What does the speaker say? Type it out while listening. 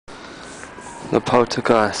The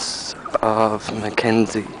poltergeist of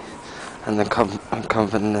Mackenzie and the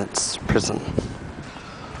Covenant's prison.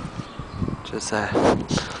 Just I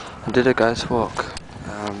did a ghost walk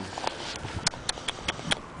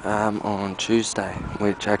on Tuesday,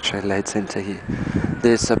 which actually leads into here.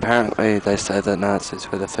 This apparently, they say that Nazis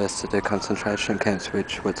were the first to do concentration camps,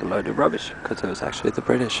 which was a load of rubbish because it was actually the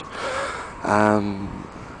British.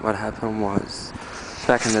 What happened was,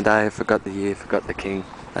 back in the day, I forgot the year, forgot the king.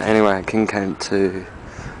 Anyway, a king came to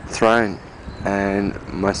throne, and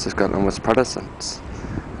most of Scotland was Protestants.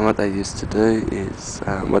 And what they used to do is,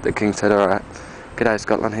 what the king said, alright, g'day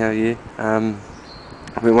Scotland, how are you?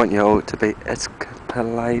 We want you all to be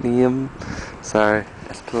Escaladium.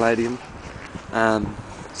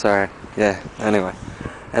 Sorry, yeah, anyway.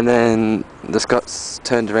 And then the Scots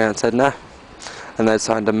turned around and said no. And they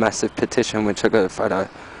signed a massive petition, which I got a photo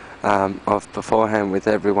of beforehand, with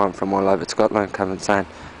everyone from all over Scotland coming saying,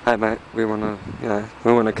 hey mate, we want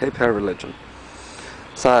to keep our religion.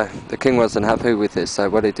 So the king wasn't happy with this, so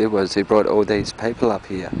what he did was he brought all these people up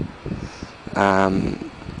here.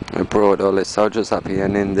 He brought all his soldiers up here,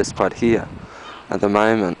 and in this spot here, at the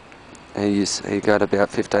moment, he got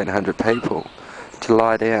about 1,500 people to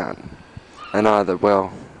lie down and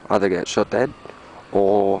either get shot dead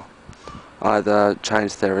or either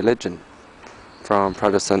change their religion from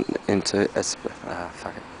Protestant into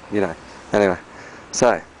Anyway,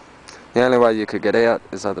 so the only way you could get out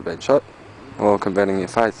is either being shot or converting your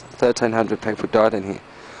faith. 1,300 people died in here.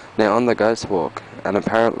 Now on the ghost walk, and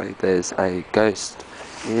apparently there's a ghost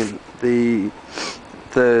in the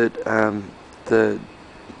third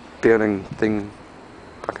building thing,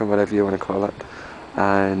 fucking whatever you want to call it.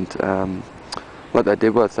 And what they did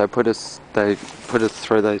was they put us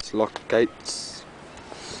through those locked gates,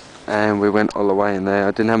 and we went all the way in there.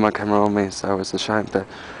 I didn't have my camera on me, so I was ashamed, but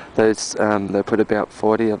they put about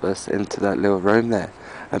 40 of us into that little room there.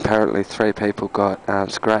 Apparently 3 people got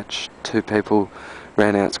scratched, 2 people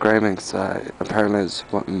ran out screaming, so apparently it's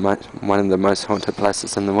one of the most haunted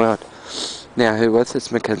places in the world. Now, who was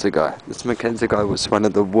this Mackenzie guy? This Mackenzie guy was one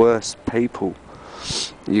of the worst people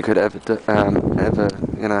you could ever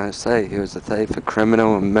see. He was a thief, a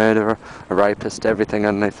criminal, a murderer, a rapist, everything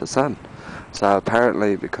underneath the sun. So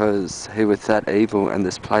apparently, because he was that evil, and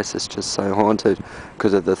this place is just so haunted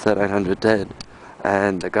because of the 1,300 dead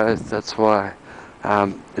and the ghosts, that's why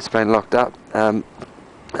it's been locked up.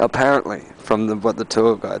 Apparently, from what the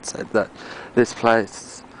tour guide said, that this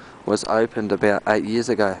place was opened about 8 years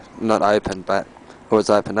ago. Not opened, but it was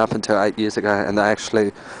opened up until 8 years ago, and they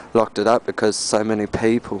actually locked it up because so many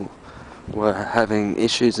people were having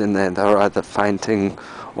issues in there. They were either fainting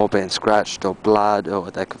or being scratched or blood, or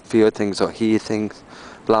they could feel things or hear things,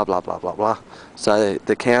 blah blah blah blah blah. So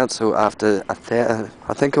the council, after I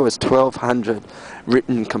think it was 1,200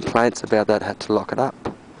 written complaints about that, had to lock it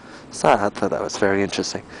up. So I thought that was very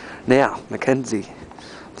interesting. Now Mackenzie,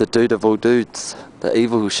 the dude of all dudes, the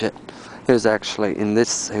evil shit, he was actually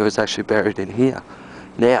buried in here.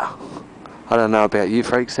 Now, I don't know about you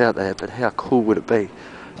freaks out there, but how cool would it be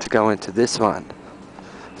to go into this one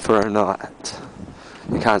for a night?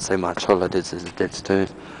 You can't see much, all it is a dead stone,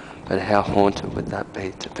 but how haunted would that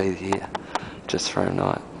be to be here just for a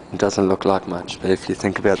night? It doesn't look like much, but if you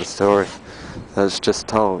think about the story that was just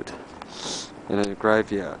told in a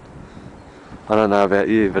graveyard, I don't know about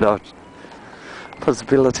you, but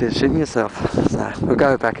possibility of shitting yourself. So we'll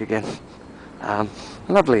go back again.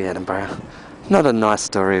 Lovely Edinburgh. Not a nice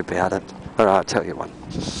story about it. Alright, I'll tell you one.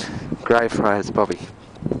 Greyfriars Bobby.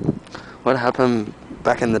 What happened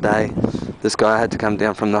back in the day, this guy had to come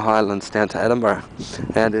down from the Highlands down to Edinburgh.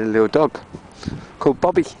 He had a little dog called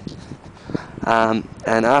Bobby. And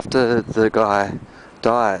after the guy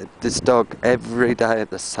died, this dog every day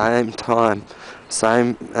at the same time,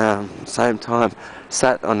 same time,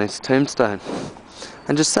 sat on his tombstone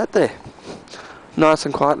and just sat there nice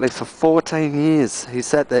and quietly for 14 years. He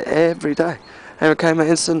sat there every day and became an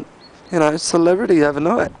instant, celebrity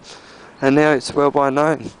overnight. And now it's worldwide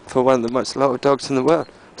known for one of the most loyal dogs in the world.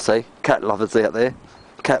 See, cat lovers out there,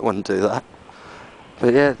 cat wouldn't do that.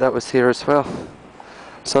 But yeah, that was here as well.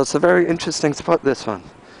 So it's a very interesting spot, this one.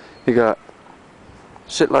 You got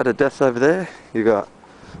shitload of death over there, you got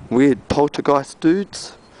weird poltergeist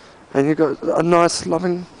dudes, and you got a nice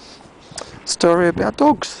loving story about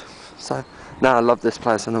dogs. So I love this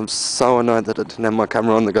place, and I'm so annoyed that I didn't have my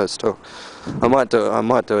camera on the ghost tour. I might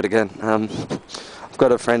do it again. I've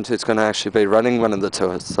got a friend who's going to actually be running one of the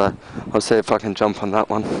tours, so I'll see if I can jump on that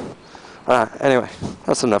one. Anyway,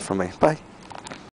 that's enough from me. Bye.